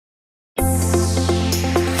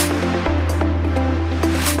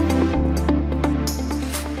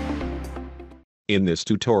In this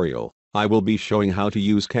tutorial, I will be showing how to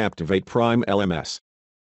use Captivate Prime LMS.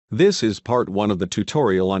 This is part 1 of the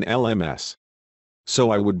tutorial on LMS.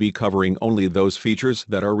 So I would be covering only those features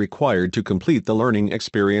that are required to complete the learning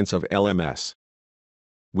experience of LMS.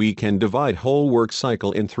 We can divide whole work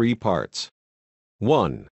cycle in 3 parts.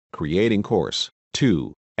 1. Creating course.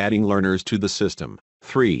 2. Adding learners to the system.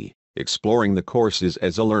 3. Exploring the courses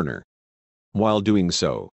as a learner. While doing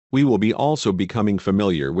so, we will be also becoming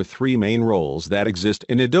familiar with 3 main roles that exist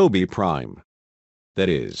in Adobe Prime. That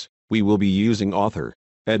is, we will be using author,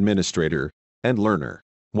 administrator, and learner,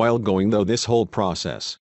 while going through this whole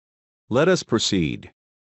process. Let us proceed.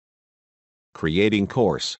 Creating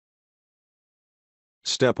course.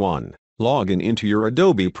 Step 1. Log in into your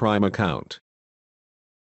Adobe Prime account.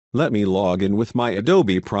 Let me log in with my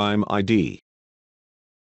Adobe Prime ID.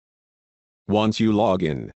 Once you log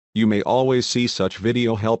in, you may always see such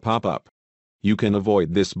video help pop up. You can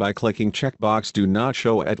avoid this by clicking checkbox Do Not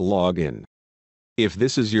Show at Login. If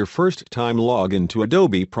this is your first time login to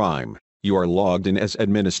Adobe Prime, you are logged in as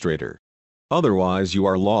administrator. Otherwise you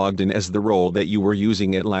are logged in as the role that you were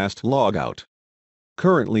using at last logout.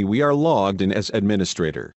 Currently we are logged in as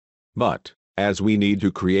administrator. But, as we need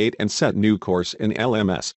to create and set new course in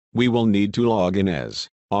LMS, we will need to log in as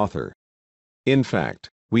author. In fact,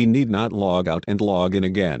 we need not log out and log in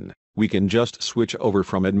again, we can just switch over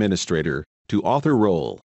from administrator to author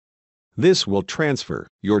role. This will transfer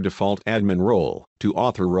your default admin role to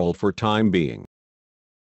author role for time being.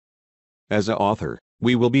 As an author,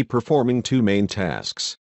 we will be performing 2 main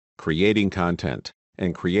tasks: creating content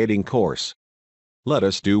and creating course. Let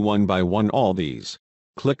us do one by one all these.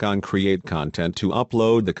 Click on Create Content to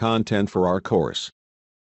upload the content for our course.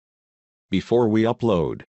 Before we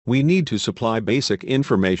upload, we need to supply basic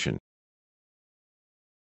information.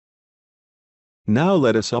 Now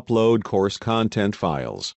let us upload course content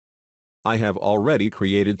files. I have already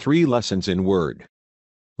created 3 lessons in Word.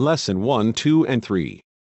 Lesson 1, 2, and 3.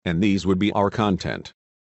 And these would be our content.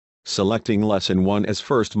 Selecting Lesson 1 as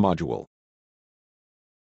first module.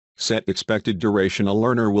 Set expected duration a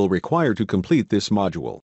learner will require to complete this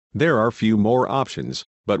module. There are few more options,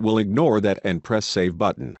 but we'll ignore that and press Save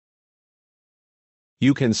button.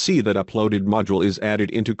 You can see that uploaded module is added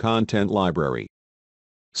into Content Library.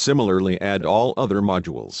 Similarly, add all other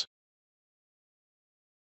modules.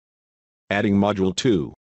 Adding Module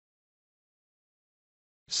 2.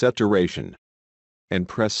 Set duration. And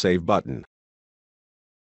press Save button.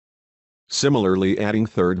 Similarly, adding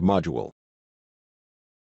third module.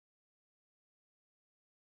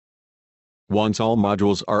 Once all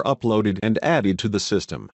modules are uploaded and added to the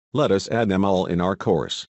system, let us add them all in our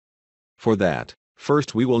course. For that,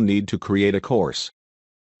 first we will need to create a course.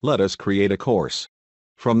 Let us create a course.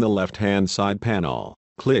 From the left-hand side panel,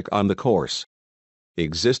 click on the course.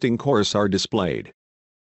 Existing course are displayed.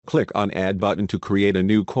 Click on Add button to create a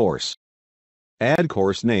new course. Add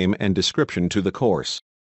course name and description to the course.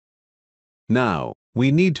 Now,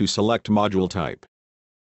 we need to select module type.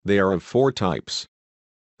 They are of 4 types: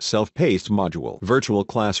 self-paced module, virtual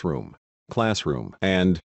classroom,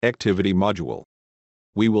 and activity module.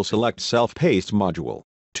 We will select self-paced module.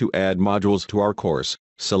 To add modules to our course,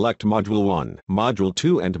 select Module 1, Module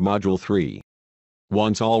 2 and Module 3.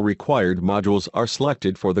 Once all required modules are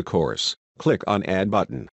selected for the course, click on Add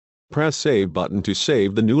button. Press Save button to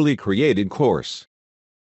save the newly created course.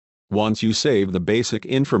 Once you save the basic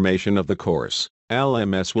information of the course,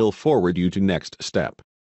 LMS will forward you to next step.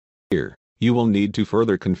 Here, you will need to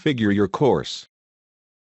further configure your course.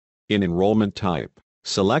 In enrollment type,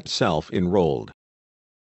 select Self-Enrolled.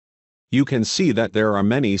 You can see that there are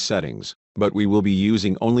many settings, but we will be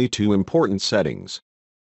using only 2 important settings: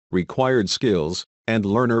 required skills and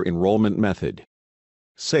learner enrollment method.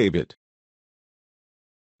 Save it.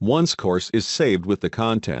 Once course is saved with the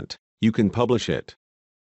content, you can publish it.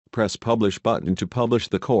 Press Publish button to publish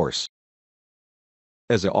the course.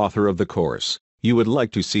 As an author of the course, you would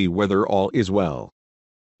like to see whether all is well.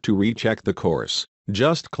 To recheck the course,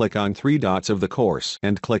 just click on 3 dots of the course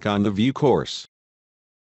and click on the View Course.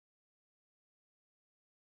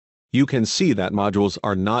 You can see that modules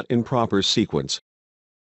are not in proper sequence,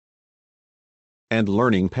 and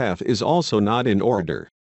learning path is also not in order.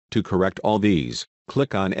 To correct all these,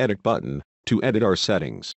 click on Edit button to edit our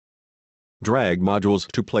settings. Drag modules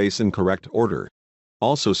to place in correct order.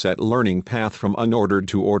 Also set learning path from unordered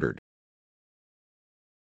to ordered.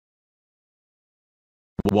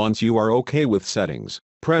 Once you are okay with settings,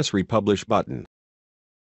 press Republish button.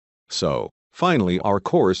 So, finally our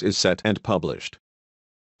course is set and published.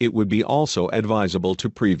 It would be also advisable to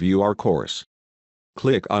preview our course.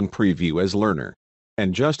 Click on Preview as Learner,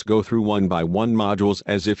 and just go through one by one modules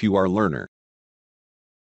as if you are learner.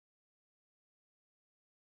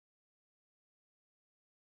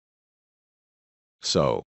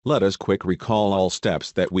 So, let us quick recall all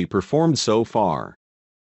steps that we performed so far.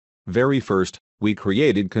 Very first, we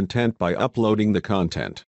created content by uploading the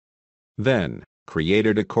content. Then,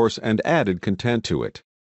 created a course and added content to it.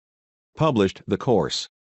 Published the course.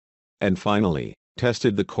 And finally,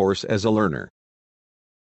 tested the course as a learner.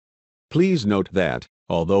 Please note that,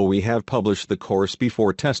 although we have published the course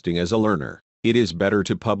before testing as a learner, it is better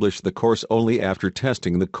to publish the course only after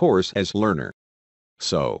testing the course as learner.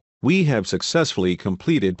 So, we have successfully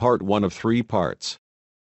completed part 1 of 3 parts.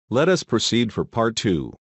 Let us proceed for part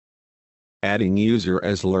 2. Adding user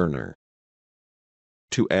as learner.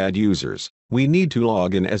 To add users, we need to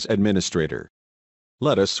log in as administrator.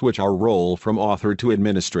 Let us switch our role from author to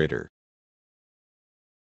administrator.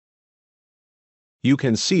 You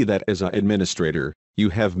can see that as an administrator, you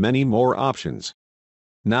have many more options.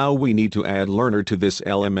 Now we need to add learner to this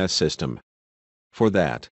LMS system. For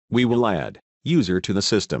that, we will add user to the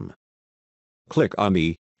system. Click on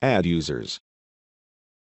the Add Users.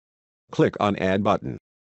 Click on Add button.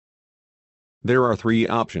 There are 3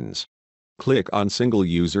 options. Click on Single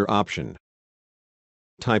User option.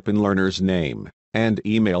 Type in learner's name and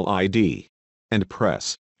email ID, and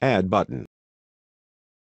press Add button.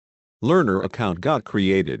 Learner account got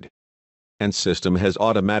created, and system has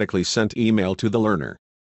automatically sent email to the learner.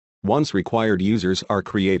 Once required users are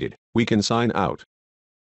created, we can sign out.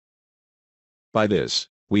 By this,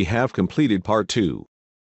 we have completed part 2.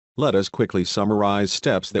 Let us quickly summarize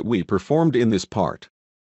steps that we performed in this part.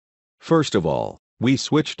 First of all, we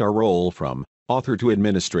switched our role from author to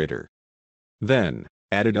administrator. Then,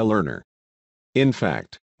 added a learner. In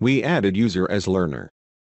fact, we added user as learner.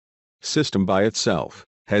 System by itself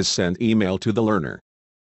has sent email to the learner.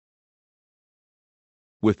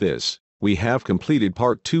 With this, we have completed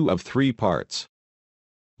part 2 of 3 parts.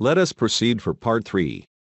 Let us proceed for part 3.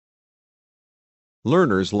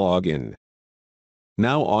 Learner's login.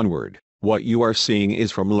 Now onward, what you are seeing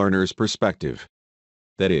is from learner's perspective.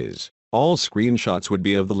 That is, all screenshots would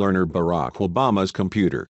be of the learner Barack Obama's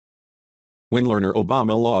computer. When learner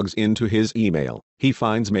Obama logs into his email, he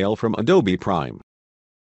finds mail from Adobe Prime.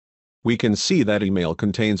 We can see that email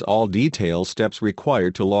contains all detailed steps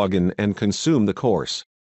required to log in and consume the course.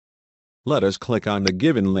 Let us click on the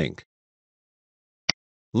given link.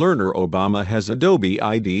 Learner Obama has Adobe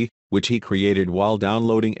ID, which he created while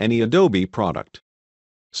downloading any Adobe product.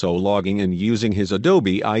 So logging in using his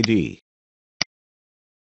Adobe ID.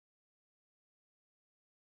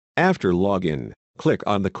 After login, click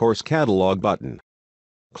on the Course Catalog button.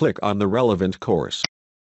 Click on the relevant course.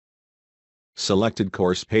 Selected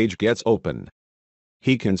course page gets open.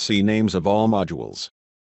 He can see names of all modules,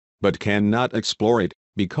 but cannot explore it,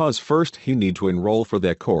 because first he need to enroll for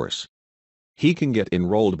that course. He can get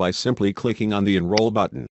enrolled by simply clicking on the Enroll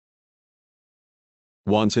button.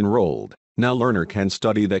 Once enrolled, now learner can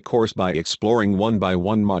study that course by exploring one by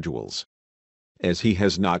one modules. As he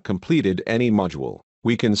has not completed any module,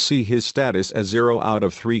 we can see his status as 0 out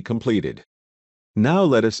of 3 completed. Now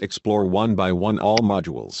let us explore one by one all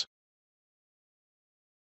modules.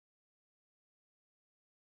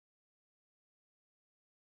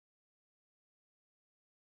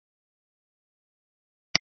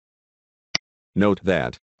 Note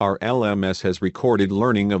that our LMS has recorded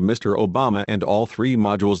learning of Mr. Obama, and all 3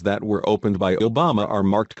 modules that were opened by Obama are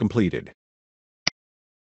marked completed.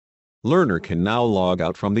 Learner can now log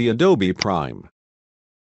out from the Adobe Prime.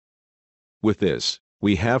 With this,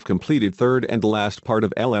 we have completed third and last part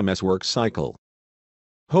of LMS work cycle.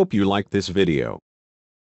 Hope you liked this video.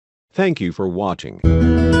 Thank you for watching.